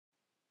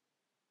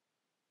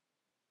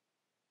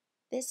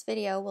This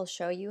video will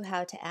show you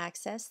how to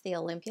access the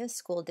Olympia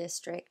School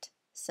District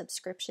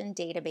subscription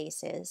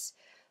databases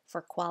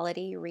for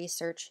quality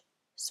research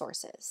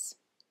sources.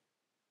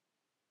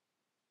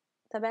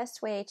 The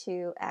best way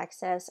to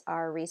access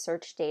our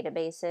research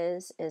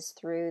databases is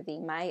through the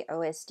My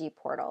OSD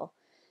portal.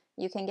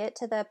 You can get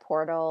to the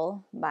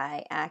portal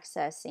by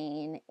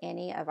accessing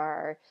any of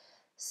our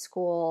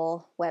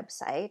school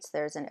websites.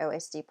 There's an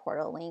OSD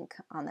portal link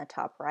on the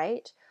top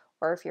right,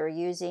 or if you're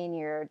using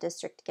your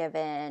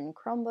district-given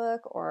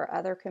Chromebook or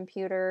other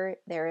computer,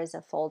 there is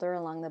a folder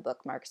along the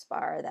bookmarks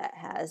bar that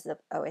has the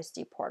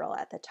OSD portal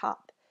at the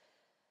top.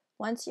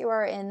 Once you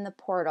are in the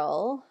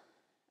portal,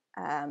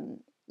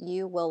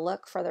 you will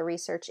look for the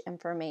research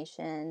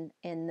information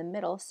in the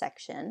middle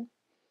section.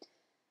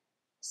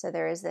 So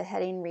there is the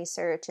heading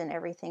research, and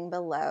everything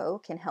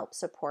below can help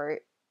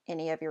support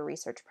any of your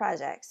research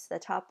projects. The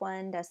top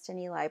one,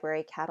 Destiny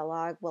Library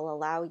Catalog, will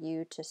allow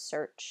you to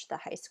search the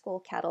high school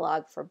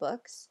catalog for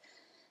books.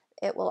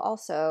 It will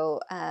also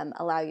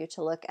allow you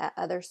to look at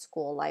other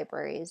school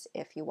libraries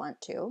if you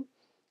want to.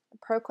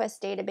 ProQuest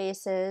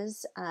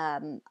databases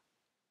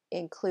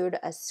include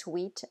a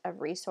suite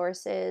of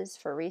resources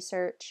for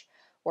research.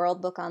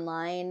 World Book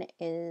Online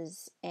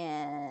is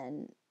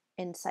an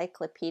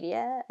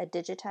encyclopedia, a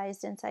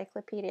digitized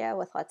encyclopedia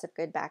with lots of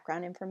good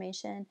background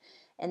information.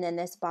 And then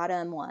this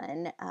bottom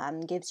one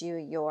gives you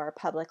your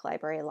public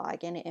library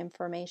login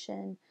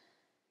information.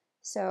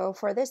 So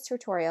for this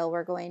tutorial,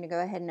 we're going to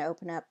go ahead and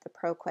open up the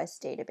ProQuest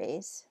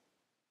database.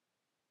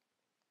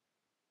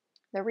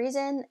 The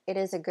reason it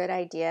is a good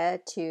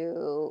idea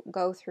to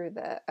go through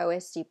the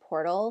OSD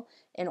portal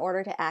in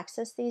order to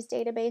access these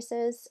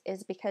databases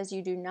is because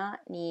you do not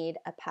need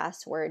a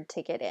password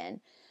to get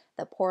in.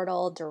 The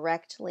portal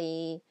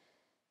directly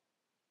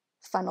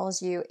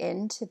funnels you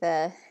into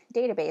the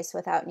database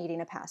without needing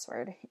a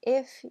password.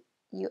 If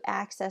you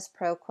access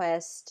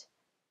ProQuest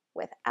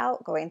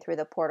without going through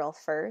the portal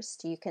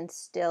first, you can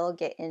still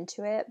get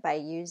into it by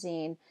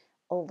using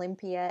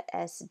Olympia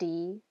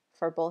SD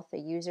for both the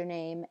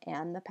username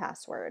and the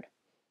password.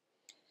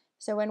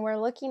 So when we're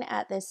looking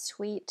at this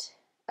suite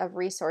of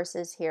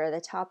resources here,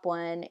 the top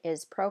one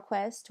is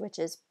ProQuest, which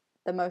is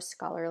the most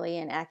scholarly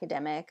and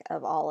academic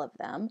of all of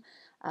them.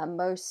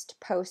 Most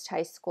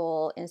post-high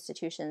school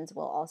institutions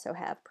will also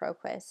have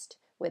ProQuest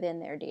within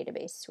their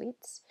database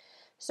suites.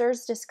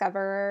 SIRS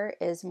Discoverer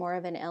is more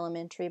of an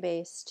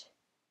elementary-based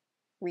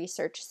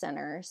research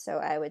center, so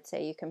I would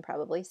say you can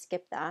probably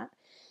skip that.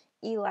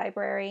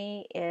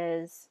 eLibrary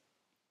is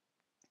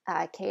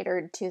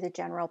catered to the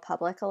general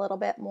public a little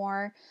bit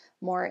more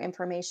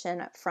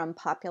information from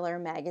popular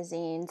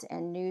magazines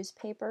and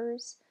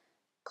newspapers.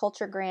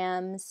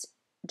 Culturegrams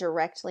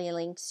directly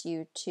links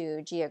you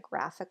to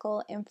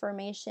geographical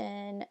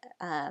information,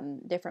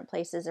 different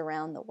places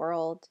around the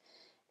world.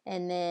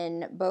 And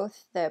then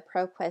both the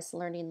ProQuest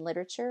Learning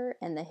Literature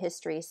and the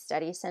History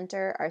Study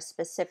Center are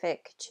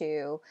specific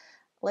to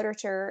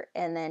literature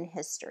and then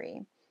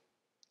history.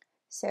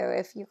 So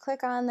if you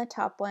click on the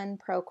top one,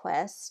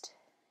 ProQuest,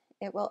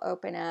 it will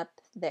open up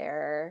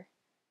their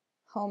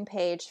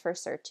homepage for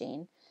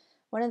searching.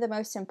 One of the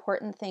most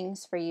important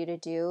things for you to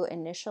do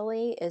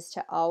initially is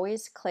to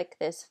always click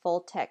this full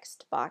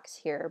text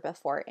box here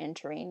before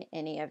entering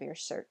any of your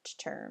search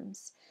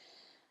terms.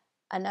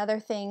 Another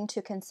thing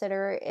to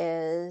consider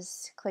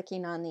is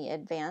clicking on the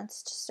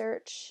advanced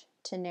search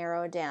to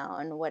narrow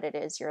down what it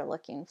is you're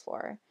looking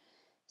for.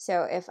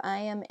 So if I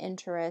am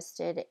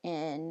interested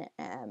in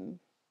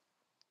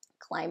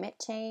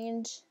climate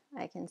change,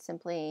 I can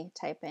simply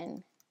type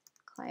in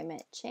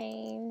climate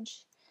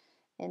change.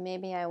 And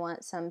maybe I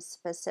want some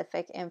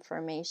specific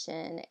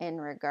information in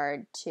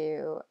regard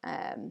to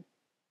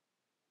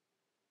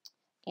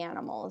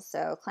animals.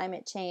 So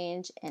climate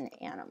change and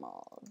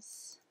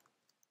animals.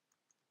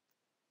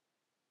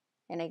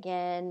 And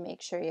again,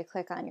 make sure you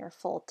click on your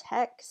full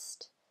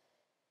text.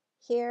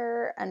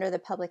 Here, under the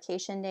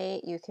publication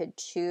date, you could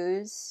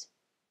choose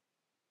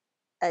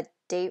a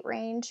date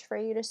range for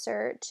you to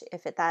search.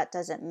 If that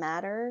doesn't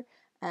matter,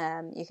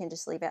 you can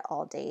just leave it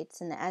all dates.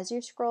 And as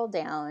you scroll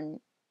down,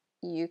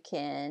 you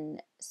can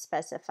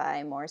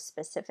specify more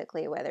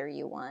specifically whether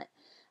you want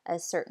a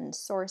certain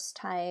source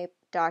type,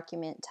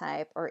 document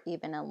type, or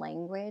even a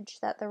language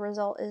that the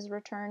result is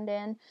returned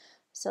in.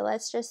 So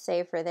let's just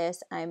say for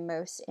this, I'm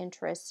most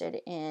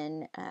interested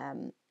in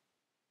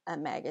a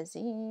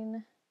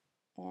magazine,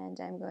 and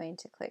I'm going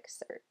to click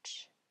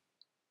search.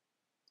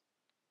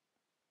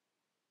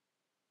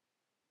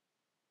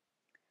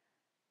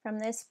 From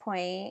this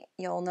point,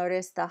 you'll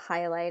notice the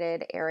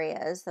highlighted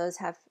areas. Those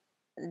have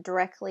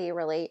directly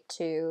relate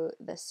to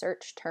the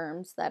search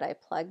terms that I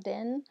plugged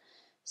in.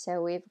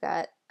 So we've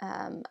got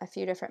a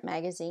few different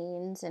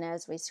magazines, and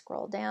as we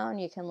scroll down,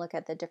 you can look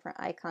at the different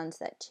icons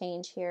that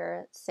change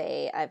here.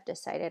 Say I've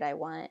decided I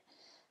want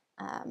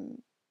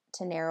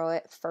to narrow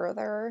it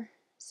further,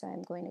 so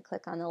I'm going to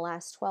click on the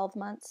last 12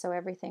 months. So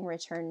everything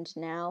returned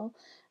now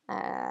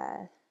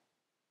has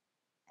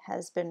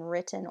been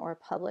written or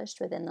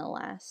published within the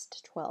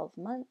last 12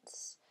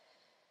 months.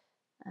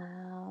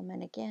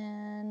 And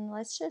again,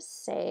 let's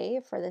just say,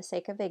 for the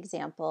sake of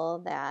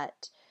example,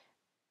 that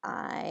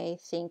I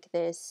think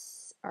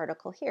this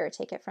article here,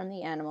 take it from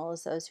the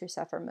animals, those who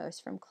suffer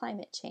most from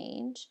climate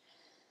change.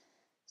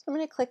 So I'm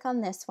going to click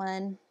on this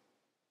one.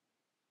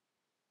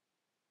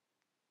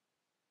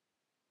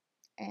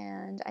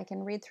 And I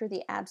can read through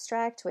the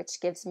abstract,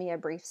 which gives me a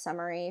brief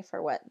summary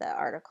for what the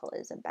article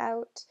is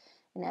about.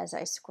 And as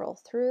I scroll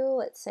through,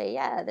 let's say,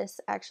 yeah,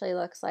 this actually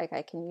looks like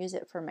I can use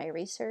it for my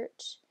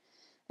research.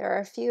 There are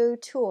a few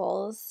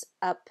tools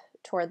up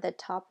toward the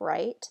top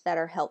right that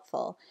are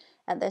helpful.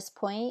 At this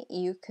point,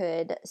 you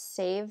could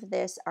save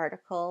this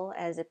article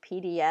as a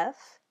PDF.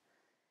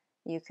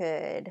 You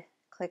could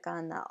click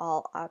on the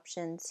all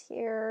options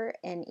here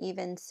and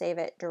even save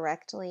it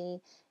directly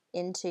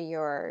into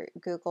your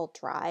Google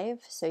Drive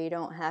so you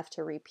don't have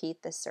to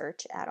repeat the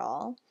search at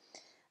all.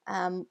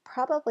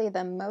 Probably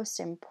the most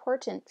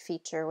important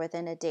feature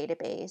within a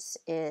database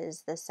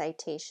is the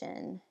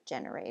citation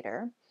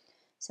generator.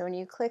 So when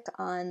you click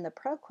on the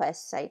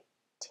ProQuest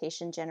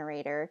citation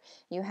generator,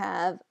 you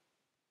have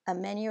a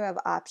menu of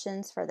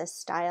options for the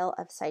style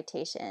of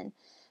citation.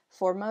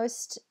 For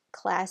most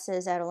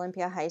classes at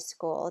Olympia High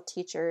School,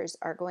 teachers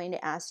are going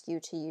to ask you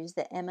to use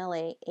the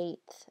MLA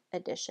 8th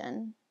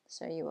edition.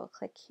 So you will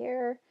click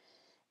here,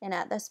 and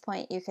at this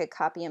point you could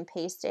copy and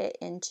paste it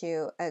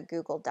into a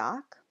Google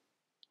Doc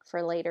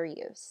for later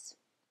use.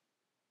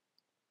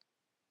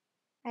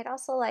 I'd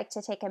also like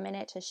to take a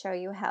minute to show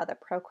you how the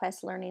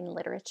ProQuest Learning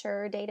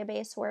Literature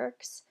database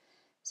works.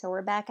 So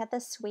we're back at the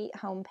Suite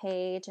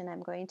homepage, and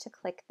I'm going to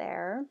click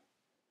there.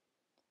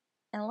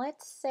 And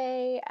let's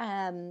say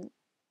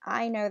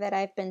I know that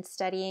I've been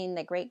studying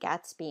The Great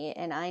Gatsby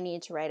and I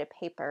need to write a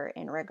paper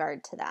in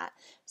regard to that.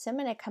 So I'm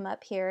going to come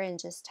up here and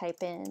just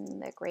type in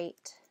The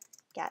Great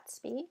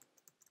Gatsby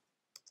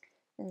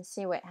and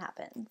see what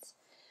happens.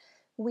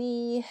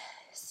 We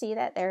see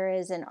that there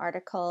is an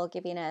article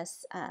giving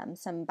us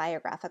some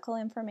biographical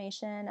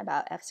information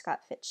about F. Scott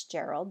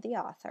Fitzgerald, the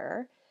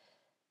author.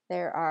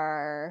 There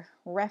are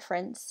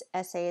reference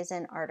essays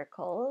and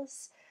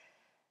articles.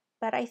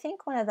 But I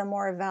think one of the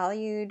more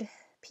valued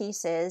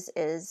pieces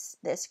is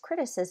this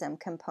criticism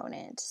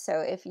component. So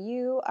if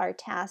you are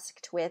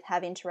tasked with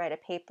having to write a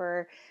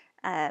paper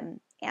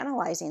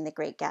analyzing The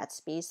Great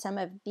Gatsby, some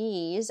of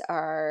these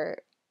are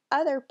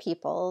other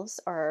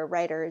people's or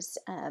writers'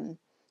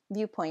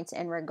 viewpoints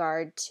in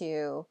regard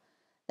to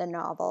the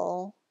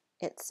novel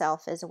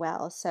itself as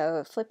well.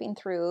 So flipping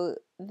through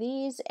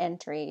these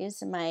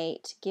entries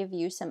might give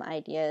you some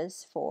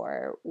ideas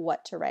for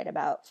what to write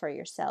about for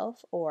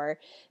yourself or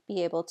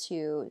be able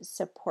to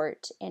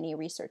support any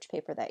research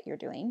paper that you're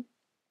doing.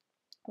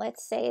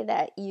 Let's say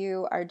that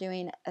you are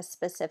doing a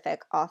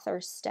specific author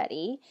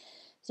study.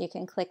 So you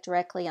can click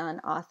directly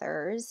on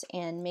authors,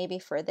 and maybe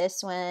for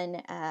this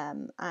one,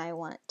 I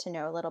want to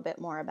know a little bit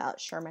more about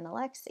Sherman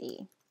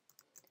Alexie.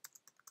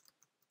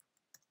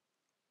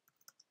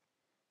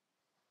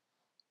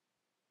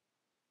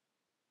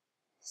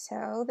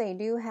 So they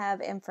do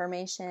have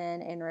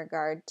information in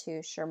regard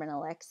to Sherman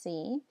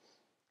Alexie.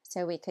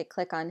 So we could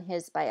click on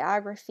his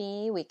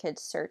biography. We could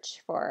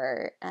search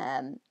for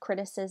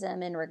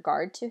criticism in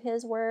regard to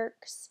his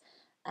works.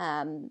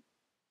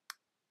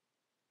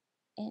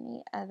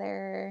 Any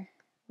other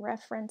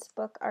reference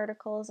book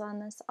articles on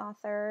this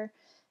author.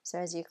 So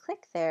as you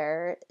click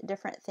there,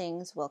 different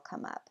things will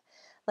come up.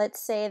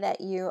 Let's say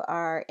that you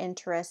are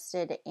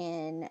interested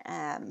in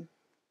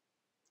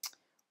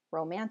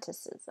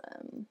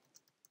romanticism.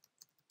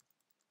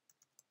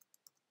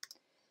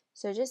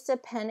 So just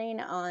depending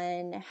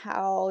on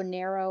how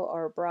narrow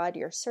or broad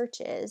your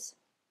search is,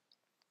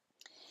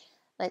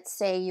 let's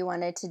say you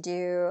wanted to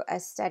do a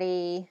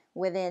study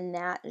within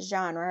that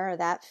genre or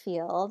that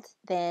field,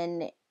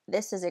 then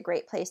this is a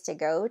great place to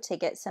go to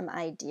get some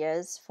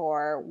ideas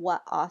for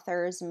what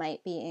authors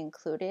might be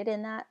included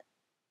in that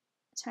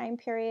time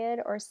period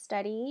or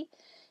study.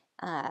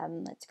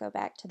 Let's go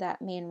back to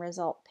that main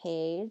result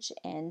page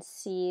and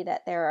see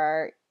that there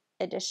are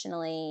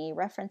additionally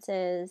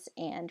references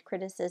and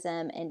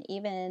criticism and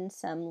even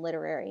some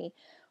literary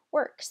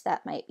works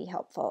that might be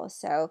helpful.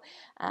 So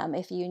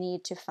if you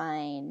need to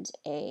find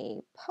a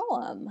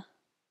poem,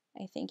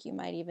 I think you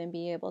might even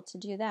be able to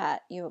do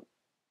that. You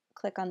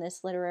click on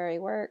this literary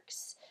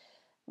works.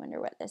 Wonder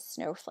what this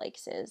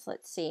snowflakes is.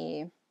 Let's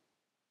see.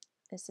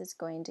 This is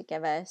going to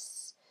give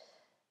us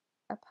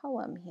a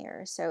poem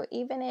here. So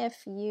even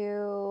if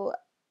you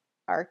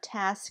are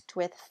tasked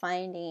with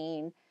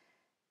finding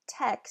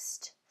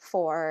text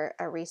for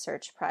a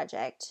research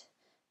project,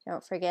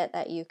 don't forget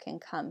that you can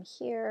come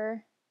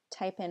here,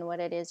 type in what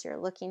it is you're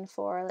looking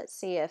for. Let's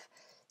see if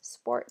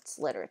sports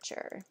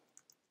literature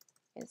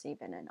is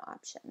even an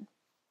option.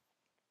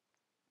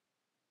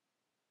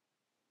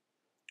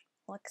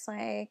 Looks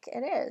like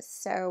it is.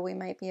 So we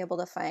might be able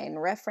to find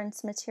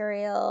reference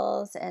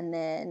materials and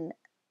then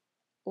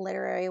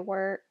literary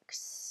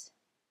works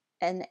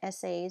and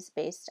essays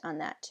based on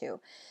that too.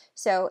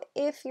 So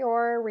if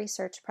your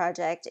research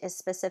project is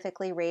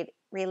specifically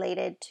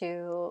related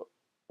to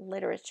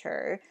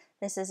literature,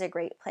 this is a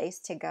great place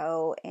to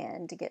go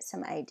and to get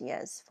some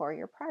ideas for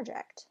your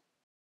project.